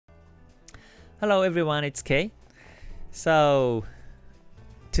Hello everyone, it's Kei. So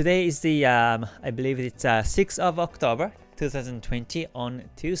today is the I believe it's 6th of October 2020 on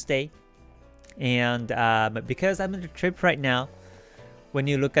Tuesday, and because I'm on a trip right now, when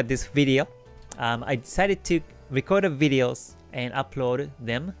you look at this video, I decided to record the videos and upload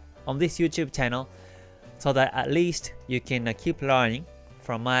them on this YouTube channel so that at least you can keep learning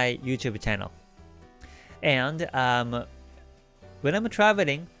from my YouTube channel. And when I'm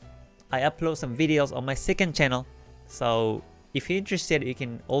traveling, I upload some videos on my second channel. So if you're interested, you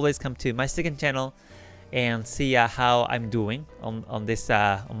can always come to my second channel and see how I'm doing on this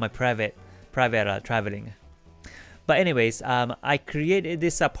on my private traveling. But anyways, I created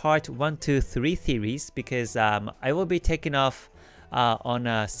this part 1, 2, 3 series because I will be taking off on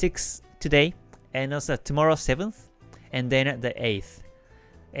 6th today, and also tomorrow 7th, and then the 8th.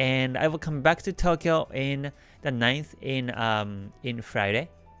 And I will come back to Tokyo in the 9th in Friday.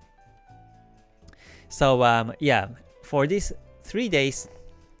 So yeah, for these 3 days,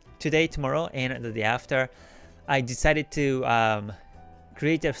 today, tomorrow, and the day after, I decided to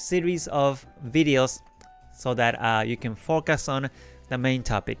create a series of videos so that you can focus on the main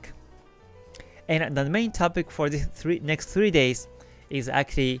topic. And the main topic for the next 3 days is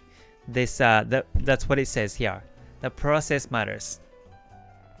actually this. That's what it says here. The process matters.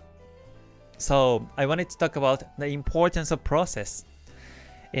 So I wanted to talk about the importance of process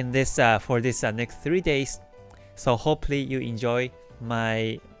in this for this next 3 days. So hopefully you enjoy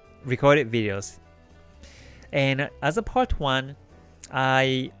my recorded videos. And as a part 1,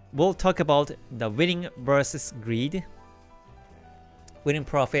 I will talk about the winning versus greed, winning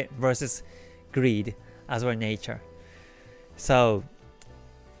profit versus greed as our nature. So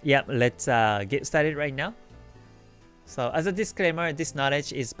yeah, let's get started right now. So as a disclaimer, this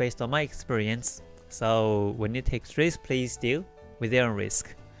knowledge is based on my experience. So when you take risk, please deal with your own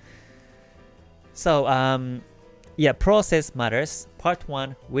risk. So yeah, process matters. Part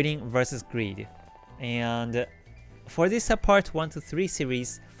 1, winning versus greed. And for this part 1 to 3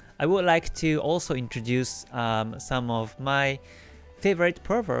 series, I would like to also introduce some of my favorite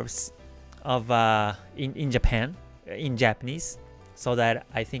proverbs of in Japan, in Japanese, so that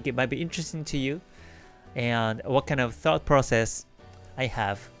I think it might be interesting to you, and what kind of thought process I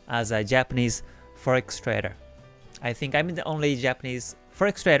have as a Japanese Forex trader. I think I'm the only Japanese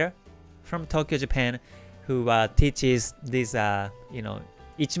Forex trader from Tokyo, Japan, who teaches these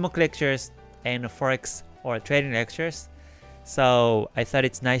Ichimoku lectures and Forex or trading lectures. So I thought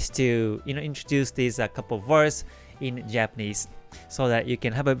it's nice to introduce these couple of words in Japanese so that you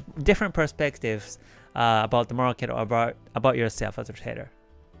can have a different perspectives about the market or about yourself as a trader.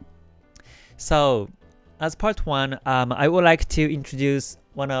 So as part 1, I would like to introduce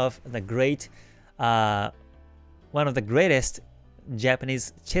one of the greatest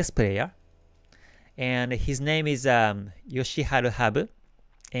Japanese chess player, and his name is Yoshiharu Habu,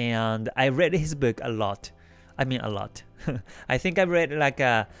 and I read his book a lot. I mean a lot. I think I read like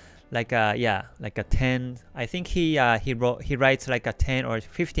a 10. I think he writes like a 10 or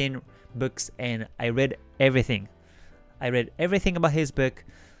 15 books, and I read everything. I read everything about his book.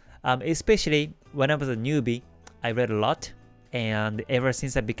 Especially when I was a newbie, I read a lot, and ever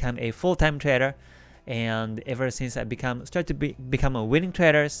since I became a full-time trader, and ever since I started to become a winning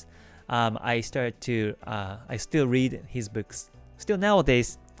traders, I still read his books. Still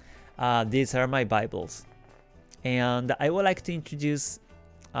nowadays, these are my Bibles. And I would like to introduce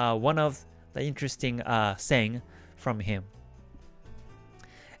one of the interesting saying from him.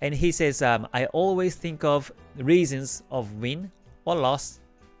 And he says, I always think of reasons of win or loss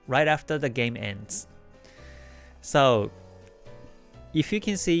right after the game ends. So if you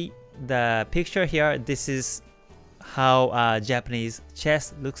can see the picture here, this is how Japanese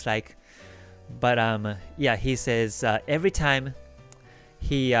chess looks like. But yeah, he says every time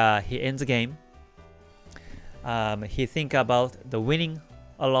he ends a game, he think about the winning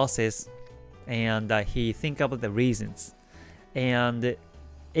or losses, and he think about the reasons. And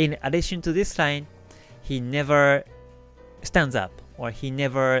in addition to this line, he never stands up, or he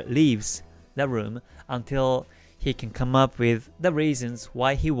never leaves the room until he can come up with the reasons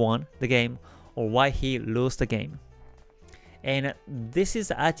why he won the game or why he lost the game. And this is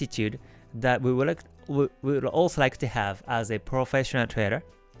the attitude that we would also like to have as a professional trader,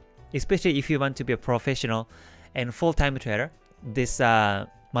 especially if you want to be a professional and full-time trader. This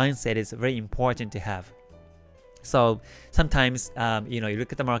mindset is very important to have. So sometimes you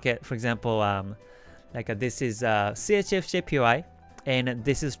look at the market, for example, like this is CHF-JPY, and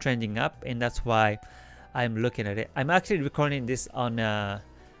this is trending up, and that's why I'm looking at it. I'm actually recording this on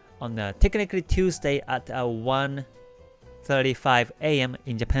technically Tuesday at 1:35 a.m.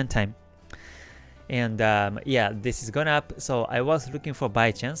 in Japan time. And yeah, this is gone up, so I was looking for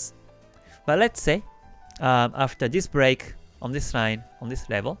buy chance. But let's say after this break on this line, on this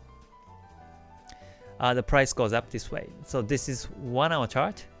level, the price goes up this way. So this is 1 hour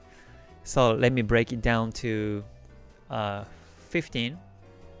chart. So let me break it down to 15.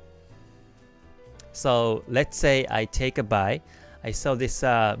 So let's say I take a buy, I saw this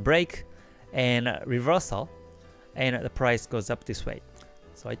break and reversal, and the price goes up this way.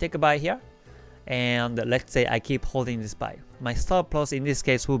 So I take a buy here, and let's say I keep holding this buy. My stop loss in this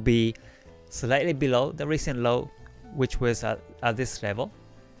case will be slightly below the recent low, which was at this level.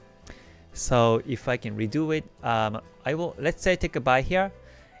 So if I can redo it, I will, let's say I take a buy here,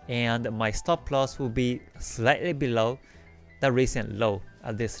 and my stop loss will be slightly below the recent low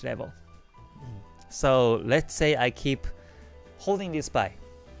at this level. So let's say I keep holding this buy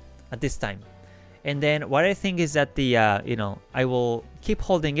at this time, and then what I think is that the I will keep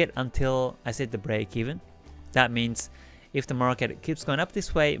holding it until I set the break even. That means if the market keeps going up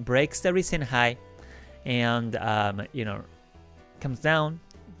this way, breaks the recent high, and comes down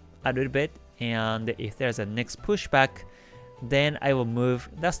a little bit, and if there's a next pushback, then I will move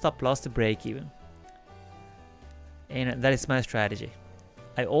the stop loss to break even. And that is my strategy.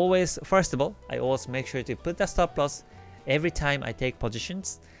 I always, first of all, I always make sure to put the stop loss every time I take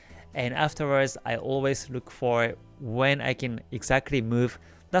positions, and afterwards I always look for when I can exactly move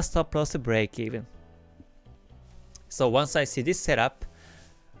the stop loss to break even. So once I see this setup,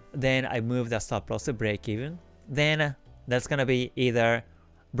 then I move the stop loss to break even. Then that's gonna be either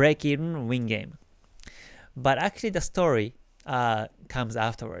break even or win game. But actually the story comes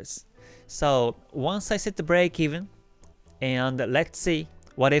afterwards. So once I set the break even, and let's see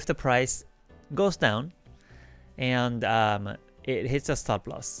what if the price goes down and it hits a stop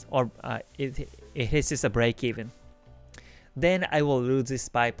loss, or it hits just a break even, then I will lose this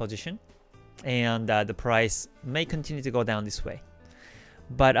buy position, and the price may continue to go down this way.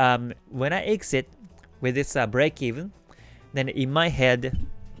 But when I exit with this break even, then in my head,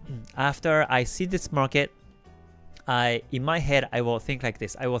 after I see this market, in my head I will think like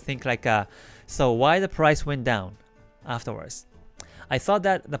this. I will think like, so why the price went down afterwards? I thought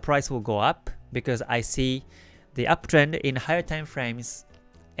that the price will go up because I see the uptrend in higher time frames,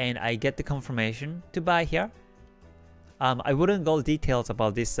 and I get the confirmation to buy here. I wouldn't go details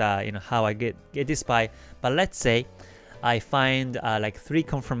about this, how I get this buy, but let's say I find like 3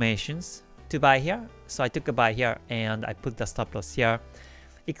 confirmations to buy here. So I took a buy here, and I put the stop loss here,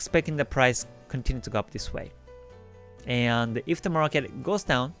 expecting the price continue to go up this way. And if the market goes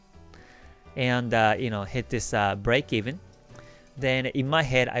down and hit this break even, then in my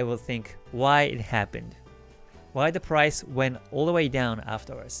head I will think why it happened, why the price went all the way down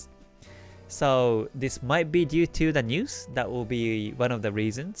afterwards. So this might be due to the news. That will be one of the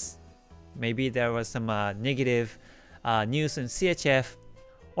reasons. Maybe there was some negative news in CHF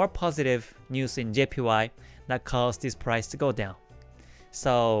or positive news in JPY that caused this price to go down.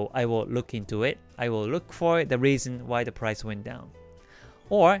 So I will look into it. I will look for the reason why the price went down.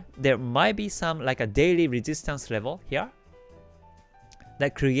 Or there might be some like a daily resistance level here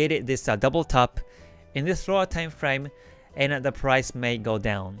that created this double top in this lower time frame, and the price may go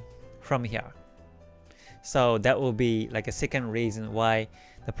down from here. So that will be like a second reason why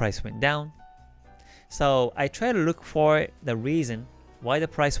the price went down. So I try to look for the reason why the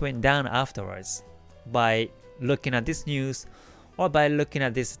price went down afterwards by looking at this news or by looking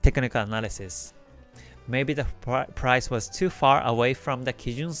at this technical analysis. Maybe the price was too far away from the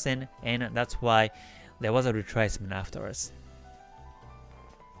Kijun Sen, and that's why there was a retracement afterwards.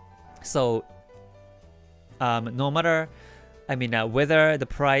 So no matter, whether the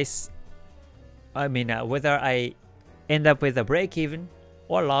price, whether I end up with a break even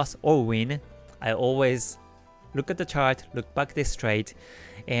or loss or win, I always look at the chart, look back this trade,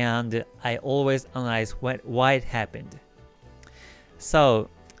 and I always analyze why it happened. So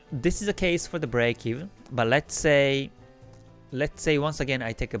this is the case for the break even, but let's say once again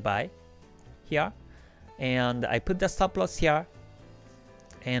I take a buy here, and I put the stop loss here,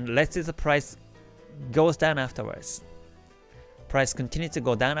 and let's say the price goes down afterwards. Price continues to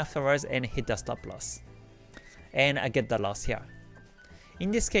go down afterwards and hit the stop loss, and I get the loss here.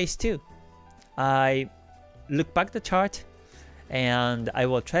 In this case too, I look back the chart, and I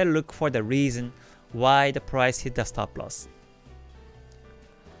will try to look for the reason why the price hit the stop loss.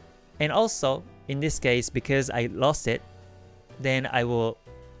 And also in this case, because I lost it, then I will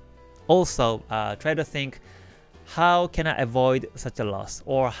also try to think, how can I avoid such a loss,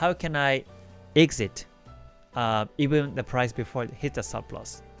 or how can I exit even the price before it hit the stop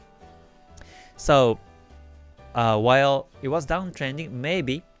loss. So while it was downtrending,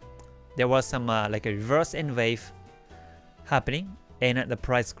 maybe there was some like a reverse N wave happening, and the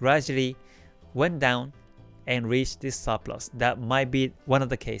price gradually went down and reached this stop loss. That might be one of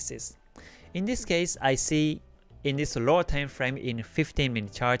the cases. In this case, I see in this lower time frame in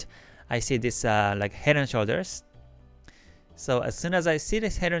 15-minute chart, I see this like head and shoulders. So as soon as I see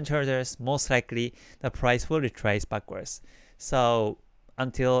this head and shoulders, most likely the price will retrace backwards. So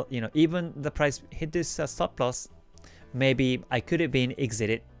until even the price hit this stop loss, maybe I could have been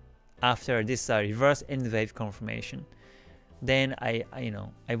exited after this reverse N wave confirmation. Then I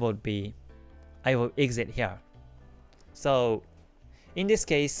will exit here. So in this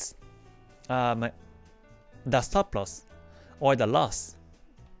case, the stop loss or the loss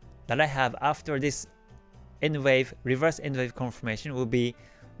that I have after this reverse N wave confirmation will be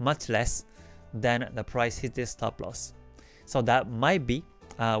much less than the price hit this stop loss. So that might be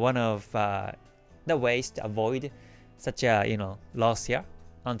one of the ways to avoid such a loss here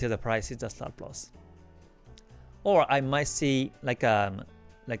until the price hits the stop loss. Or I might see like a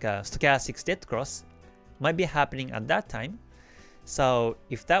stochastic dead cross might be happening at that time. So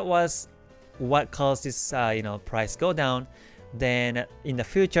if that was what caused this price go down, then in the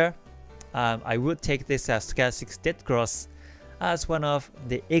future I would take this stochastic dead cross as one of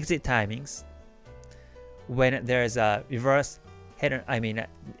the exit timings when there's a reverse head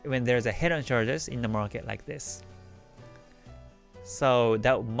when there's a head and shoulders in the market like this. So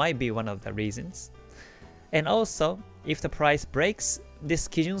that might be one of the reasons. And also, if the price breaks this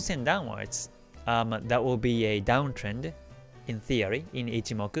Kijun Sen downwards, that will be a downtrend in theory in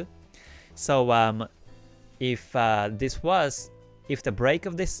Ichimoku. So if the break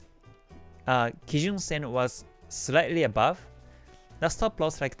of this Kijun Sen was slightly above the stop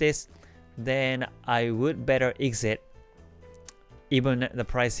loss like this, then I would better exit even the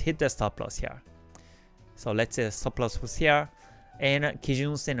price hit the stop loss here. So let's say the stop loss was here and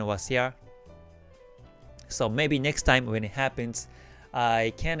Kijun Sen was here. So maybe next time when it happens,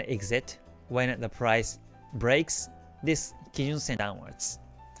 I can exit when the price breaks this Kijun Sen downwards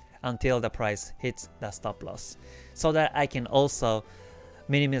until the price hits the stop loss, so that I can also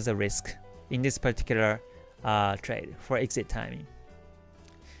minimize the risk in this particular trade for exit timing.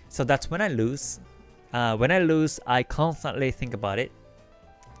 So that's when I lose. When I lose, I constantly think about it,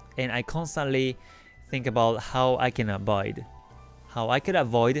 and I constantly think about how I can avoid,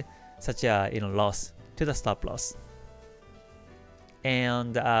 such a loss to the stop loss.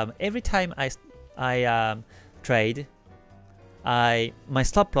 And every time I trade, my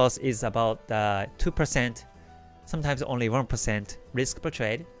stop loss is about 2%, sometimes only 1% risk per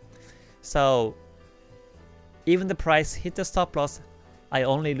trade. So even the price hit the stop loss, I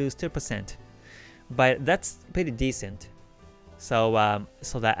only lose 2%, but that's pretty decent. So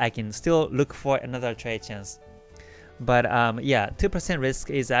so that I can still look for another trade chance. But yeah, 2% risk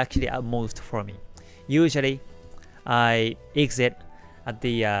is actually at most for me. Usually I exit at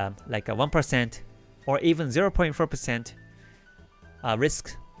the like a 1% or even 0.4%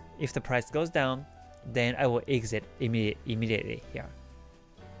 risk. If the price goes down, then I will exit immediately here.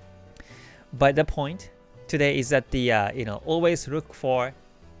 But the point today is that the always look for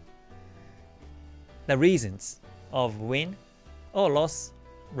the reasons of win or loss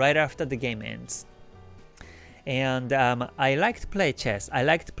right after the game ends. And I like to play chess. I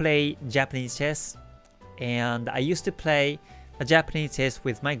like to play Japanese chess, and I used to play a Japanese chess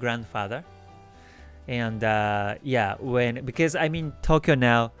with my grandfather. And yeah, because I'm in Tokyo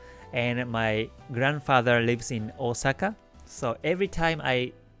now and my grandfather lives in Osaka, so every time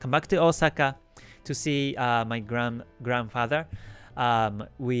I come back to Osaka to see my grandfather,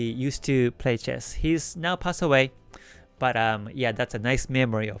 we used to play chess. He's now passed away, but yeah, that's a nice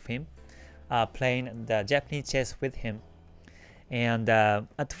memory of him, playing the Japanese chess with him. And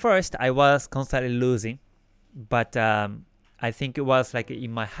at first I was constantly losing, but I think it was like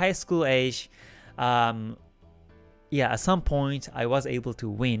in my high school age, yeah, at some point I was able to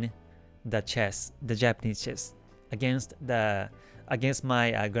win the Japanese chess against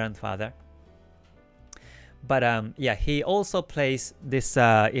my grandfather. But yeah, he also plays this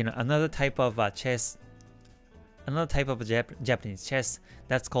another type of chess, another type of Japanese chess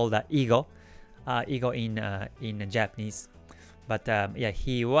that's called Igo, Igo in Japanese. But yeah,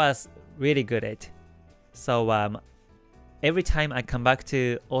 he was really good at it. So every time I come back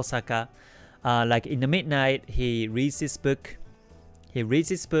to Osaka, like in the midnight, he reads this book. He reads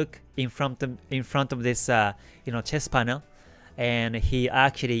this book in front of this chess panel, and he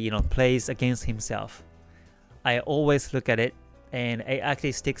actually plays against himself. I always look at it, and it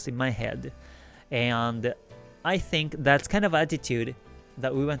actually sticks in my head. And I think that's kind of attitude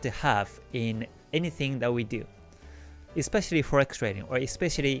that we want to have in anything that we do, especially forex trading, or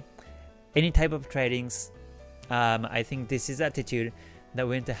especially any type of tradings, I think this is the attitude that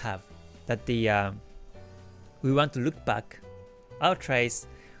we want to have. That we want to look back our trades.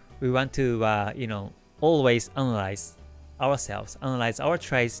 We want to always analyze ourselves, analyze our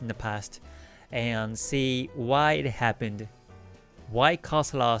trades in the past, and see why it happened, why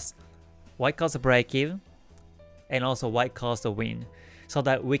caused loss, why caused a break even, and also why caused a win, so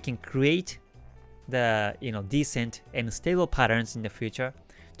that we can create the decent and stable patterns in the future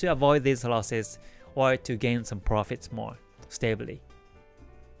to avoid these losses or to gain some profits more stably.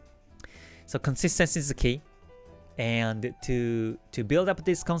 So consistency is the key, and to build up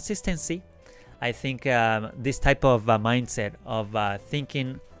this consistency, I think this type of mindset of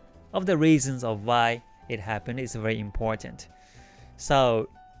thinking of the reasons of why it happened is very important. So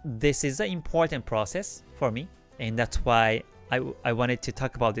this is an important process for me, and that's why I wanted to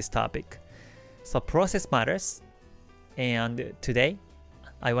talk about this topic. So process matters, and today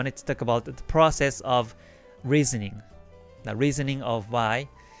I wanted to talk about the process of reasoning, the reasoning of why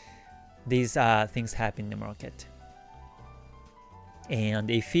these things happen in the market.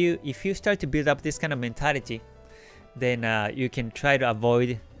 And if you start to build up this kind of mentality, then you can try to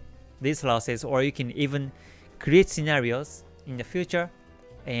avoid these losses, or you can even create scenarios in the future,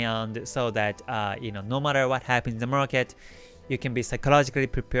 and so that no matter what happens in the market, you can be psychologically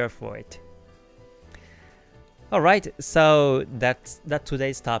prepared for it. Alright, so that's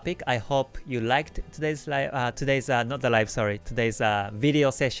today's topic. I hope you liked today's today's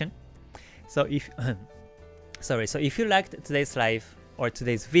video session. So if so if you liked today's live or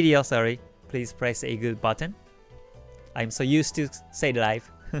today's video, please press a good button. I'm so used to say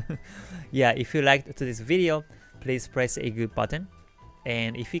live. Yeah, if you liked today's video, please press a good button.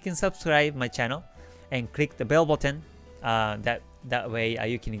 And if you can subscribe my channel and click the bell button, that way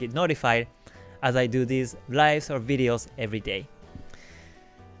you can get notified as I do these lives or videos every day.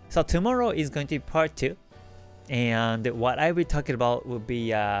 So tomorrow is going to be part 2, and what I will be talking about will be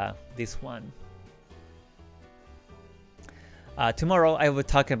this one. Tomorrow I will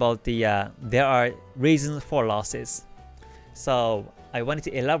talk about there are reasons for losses. So I wanted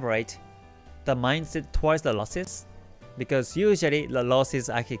to elaborate the mindset towards the losses, because usually the losses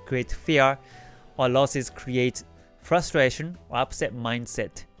actually create fear, or losses create frustration or upset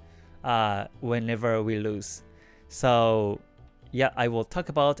mindset whenever we lose. So yeah, I will talk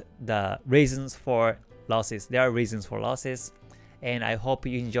about the reasons for losses. There are reasons for losses, and I hope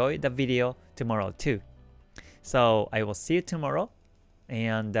you enjoy the video tomorrow too. So I will see you tomorrow,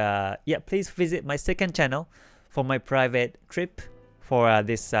 and yeah, please visit my second channel for my private trip for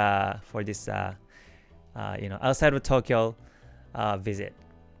this outside of Tokyo visit.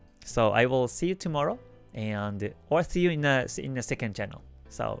 So I will see you tomorrow, and or see you in the second channel.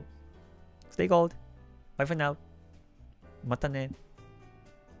 So stay gold. Bye for now. またね。